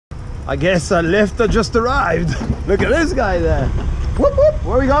I guess our lift just arrived. Look at this guy there. Whoop, whoop.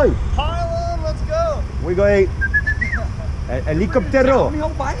 Where are we going? Pile on, let's go. We're going helicoptero.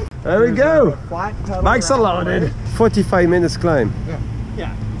 There we go. Bikes are loaded. 45 minutes climb.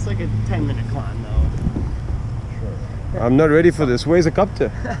 Yeah, it's like a 10-minute climb though. I'm not ready for this. Where's the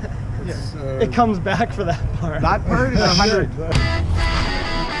copter? It comes back for that part. That part is 100.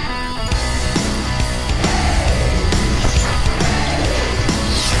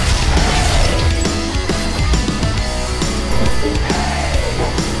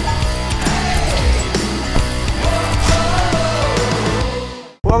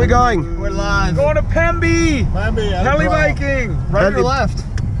 Where are we going? We're live. Going to Pemby. Heli biking. Right or left?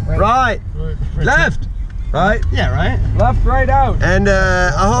 Right. Left. Right. Yeah, right. Left, right, out. And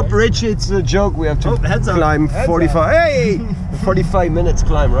I hope, Richie, it's a joke. We have to climb 45. Hey, 45 minutes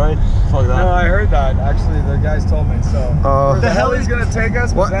climb, right? Fuck that. No, I heard that. Actually, the guys told me. So the heli's gonna take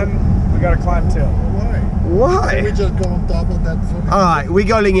us, but then we gotta climb too. Why? Can we just go on top of that footing? All right, we're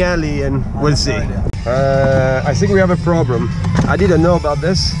going early and we'll see. I think we have a problem. I didn't know about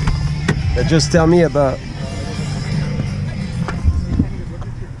this. They just tell me about.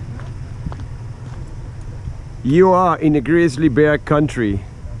 You are in a grizzly bear country.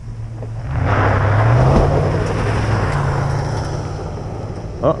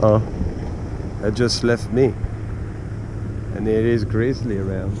 Uh-oh. That just left me. And it is grizzly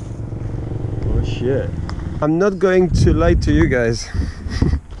around. Oh shit. I'm not going to lie to you guys.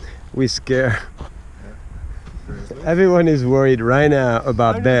 We scare. Everyone is worried right now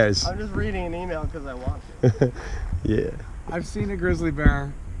about bears. I'm just reading an email because I want to. Yeah. I've seen a grizzly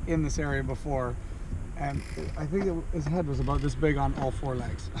bear in this area before, and I think his head was about this big on all 4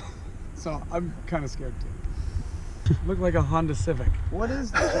 legs. So I'm kind of scared too. Looked like a Honda Civic. What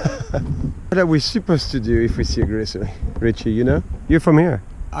is this? What are we supposed to do if we see a grizzly? Richie, you know? You're from here.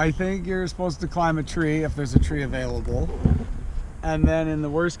 I think you're supposed to climb a tree if there's a tree available. And then in the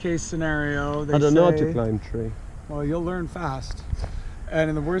worst case scenario, they say... I don't know how to climb tree. Well, you'll learn fast. And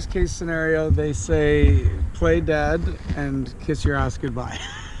in the worst case scenario, they say play dead and kiss your ass goodbye.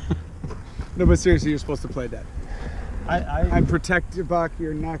 No, but seriously, you're supposed to play dead. And protect your back,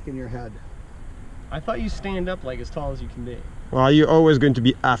 your neck, and your head. I thought you stand up like as tall as you can be. Well, you're always going to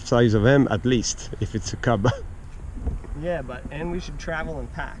be half size of him at least, if it's a cub. Yeah, and we should travel in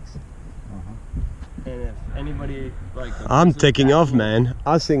packs. And if anybody like... I'm taking off, man.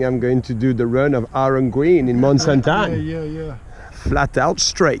 I think I'm going to do the run of Iron Green in Mont Saint-Anne. Yeah. Flat out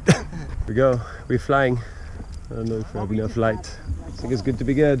straight. We go. We're flying. I don't know if we have enough light. I think it's good to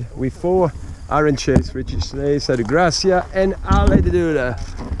be good. We 4 Iron Chase, Richie Schley, Cedric, GRACIA, and Ale de Duda.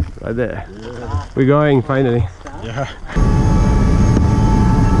 Right there. Yeah. We're going finally. Yeah.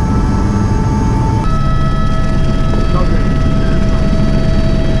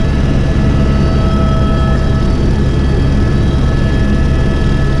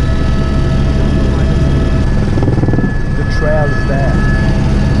 The trail's there.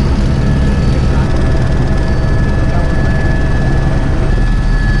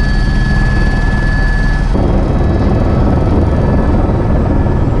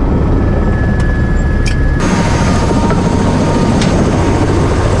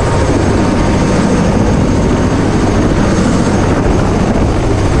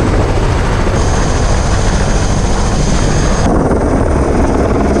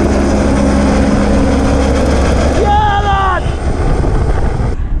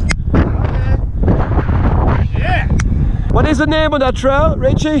 What is the name of that trail,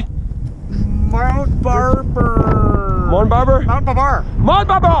 Richie? Mont Barbour. Mont Barbour? Mont Barbour. Mont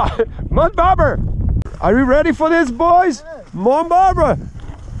Barbour! Mont Barbour! Are you ready for this, boys? Yeah. Mont Barbour!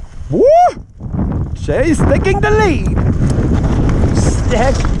 Woo! Jay's taking the lead.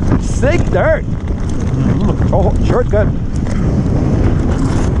 Sick dirt. Oh, sure, good.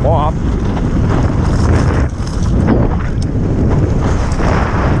 Whoa.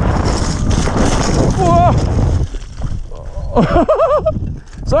 Whoa!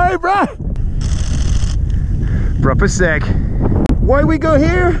 Sorry, bro. Proper sick. Why we go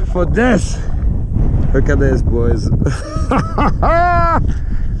here? For this. Look at this, boys.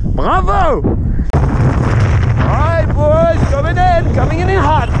 Bravo! Alright, boys, coming in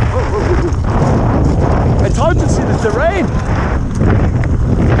hot. It's hard to see the terrain.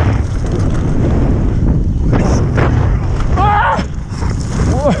 Ah!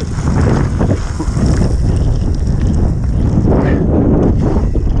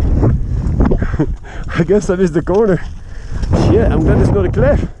 I guess I missed the corner. Shit, I'm glad it's not a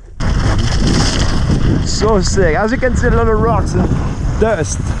cliff. So sick. As you can see, a lot of rocks and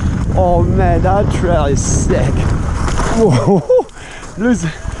dust. Oh man, that trail is sick. Whoa.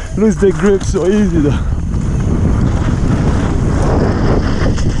 lose their grip so easy though.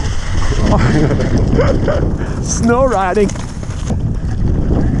 Snow riding.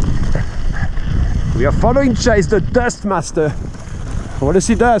 We are following Chase, the dust master. I want to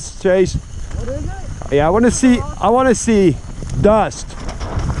see dust, Chase. What is it? Yeah, I want to see dust.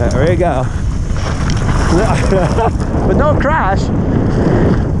 There we go. But no crash.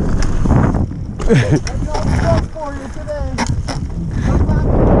 For you today.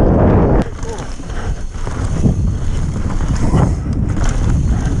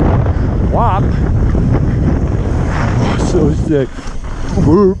 Whop. Oh, so sick.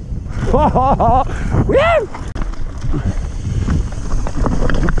 Whoop. Woo!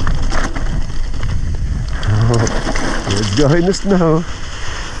 Let's go in the snow.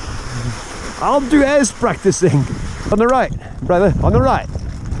 I'll do ace practicing. On the right, brother, on the right.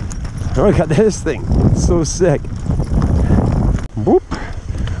 Look at this thing, it's so sick. Whoop.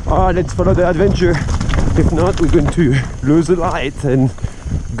 Alright, let's follow the adventure. If not, we're going to lose the light and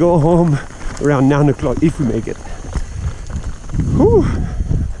go home around 9 o'clock if we make it. Whew.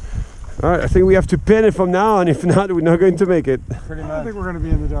 Alright, I think we have to pin it from now on. If not, we're not going to make it. Pretty much. I think we're going to be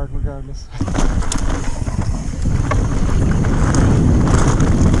in the dark regardless.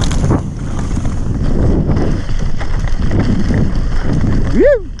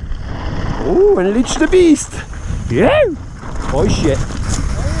 Woo! Oh, and Leech the Beast! Yeah! Oh shit!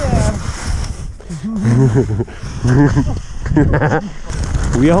 Oh yeah!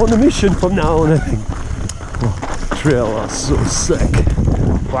 We are on a mission from now on, I think. Oh, trail are so sick.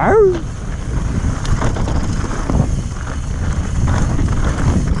 Wow!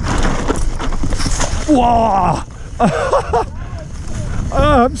 Wow!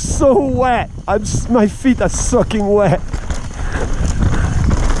 I'm so wet. My feet are soaking wet.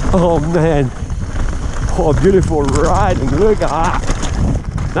 Oh man! Oh, beautiful riding! Look at that!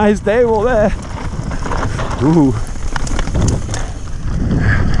 Nice table there. Ooh.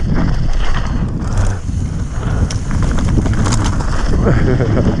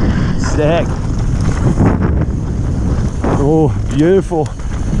 Sick. Oh, beautiful.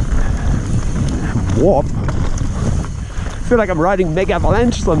 Whoop. I feel like I'm riding Mega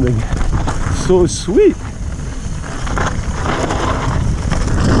Avalanche something. So sweet.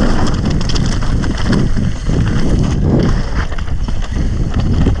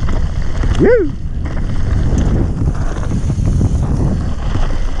 Woo.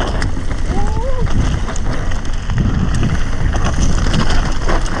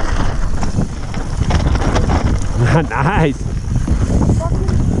 Nice.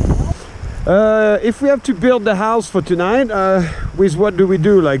 If we have to build the house for tonight, with what do we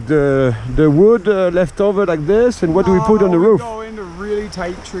do? Like the wood left over like this, and what do we put on the roof? We go into really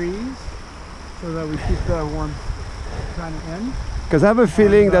tight trees so that we keep the warmth kind of in. Because I have a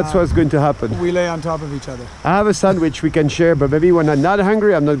feeling that's what's going to happen. We lay on top of each other. I have a sandwich we can share, but maybe when I'm not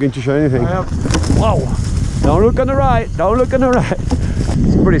hungry, I'm not going to share anything. Yep. Whoa! Don't look on the right. Don't look on the right.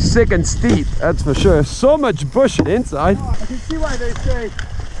 It's pretty sick and steep, that's for sure. So much bush inside. I can see why they say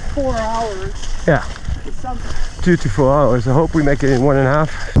 4 hours. Yeah. 2 to 4 hours. I hope we make it in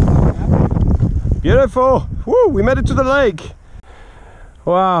 1.5. Beautiful. Woo! We made it to the lake.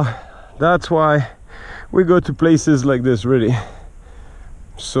 Wow. That's why we go to places like this, really.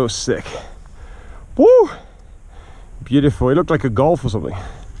 So sick. Woo! Beautiful. It looked like a golf or something.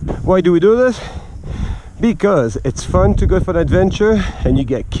 Why do we do this? Because it's fun to go for an adventure and you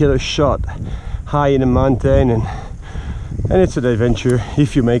get killer shot high in a mountain, and it's an adventure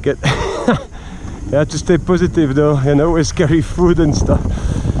if you make it. You have to stay positive though, and always carry food and stuff.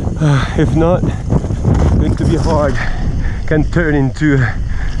 If not, it's going to be hard. Can turn into a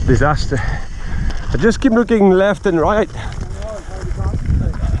disaster. I just keep looking left and right.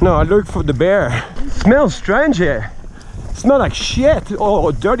 No, I look for the bear. It smells strange here. It smells like shit.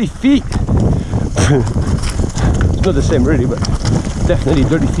 Oh, dirty feet. It's not the same really, but definitely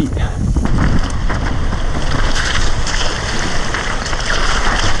dirty feet.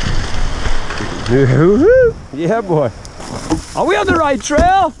 Yeah, boy. Are we on the right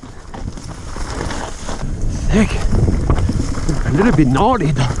trail? Sick. A little bit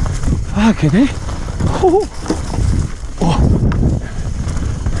naughty though. Fucking eh? Oh. Oh.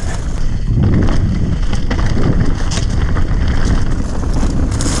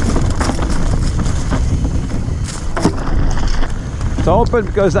 It's open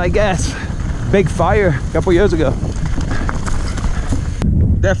because I guess big fire a couple years ago.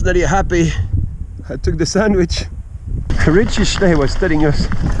 Definitely happy I took the sandwich. Richie Schley was telling us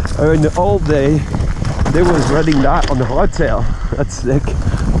in the old day they was running that on the hardtail. That's sick.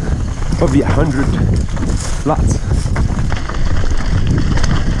 Probably 100 flats.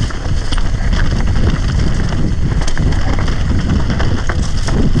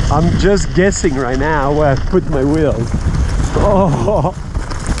 I'm just guessing right now where I put my wheels. Oh,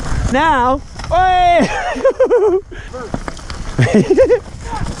 now, hey!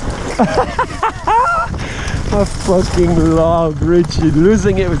 I fucking love Richie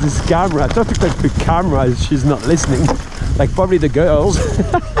losing it with his camera. I don't think like the camera, she's not listening. Like probably the girls.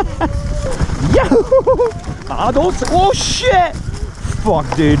 Yeah! I don't. Oh shit! Fuck,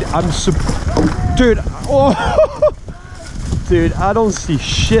 dude. Dude. Oh. Dude, I don't see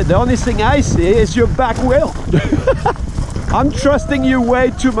shit. The only thing I see is your back wheel. I'm trusting you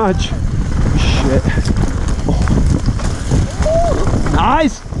way too much. Shit. Oh.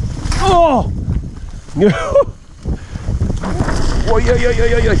 Nice. Oh. Oi, oi, oi,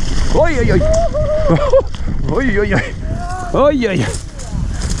 oi, oi, oi. Oi, oi, oi. Oi, oi, oi. Oi, oi.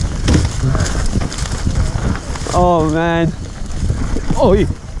 Oh man. Oh, you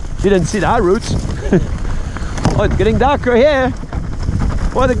didn't see that route. Oh, it's getting darker here.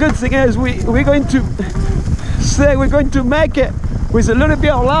 Well, the good thing is we're going to make it with a little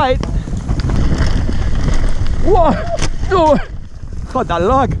bit of light. Whoa! Oh, God, that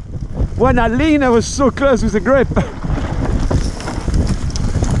log. When I leaned, I was so close with the grip.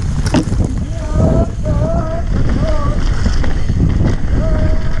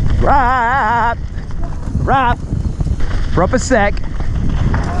 Wrap. Proper sec.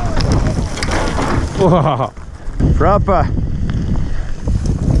 Whoa. Proper.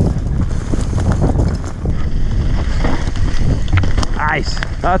 Nice.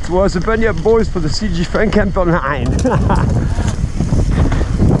 That was a bunch of boys for the CG Fun Camp Online.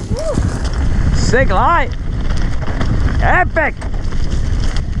 Sick light. Epic.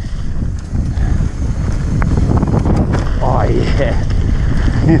 Oh yeah.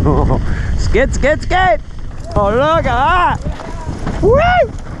 Skid, skid, skid. Oh, look at that. Woo!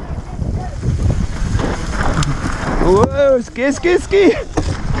 Whoa, ski, ski, ski!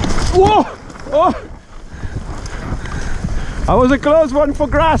 Whoa! Oh! That was a close one for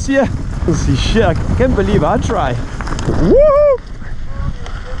GRACIA. See shit, I can't believe I tried. Woo!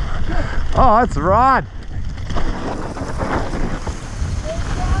 Oh, that's rad.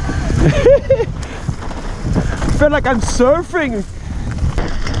 I feel like I'm surfing.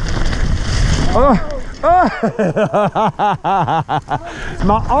 Oh! Oh.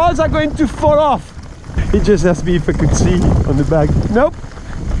 My arms are going to fall off. He just asked me if I could see on the back. Nope.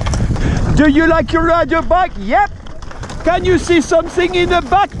 Do you like your radio bike? Yep. Can you see something in the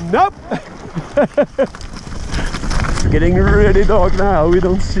back? Nope. It's getting really dark now. We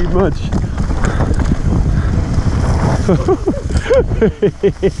don't see much.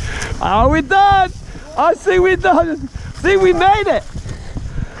 Are we done? I see we're done. See, we made it.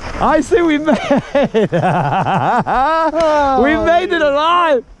 I see we made it. We made it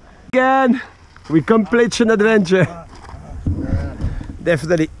alive. Again, we complete an adventure.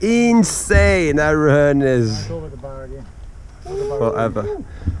 Definitely insane. That run is forever.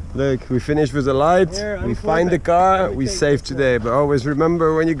 Look, we finished with the light. We find the car. We saved today. But always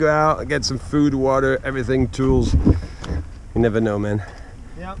remember when you go out, get some food, water, everything, tools. You never know, man.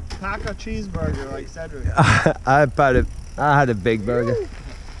 Yep, pack a cheeseburger like Cedric. I had a big burger.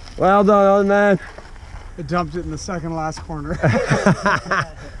 Well done, old man. I dumped it in the second last corner.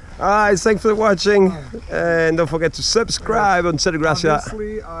 Alright, thanks for watching. And don't forget to subscribe on Cedric GRACIA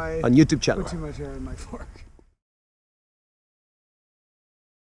Obviously, I on YouTube channel. put too much air in my fork.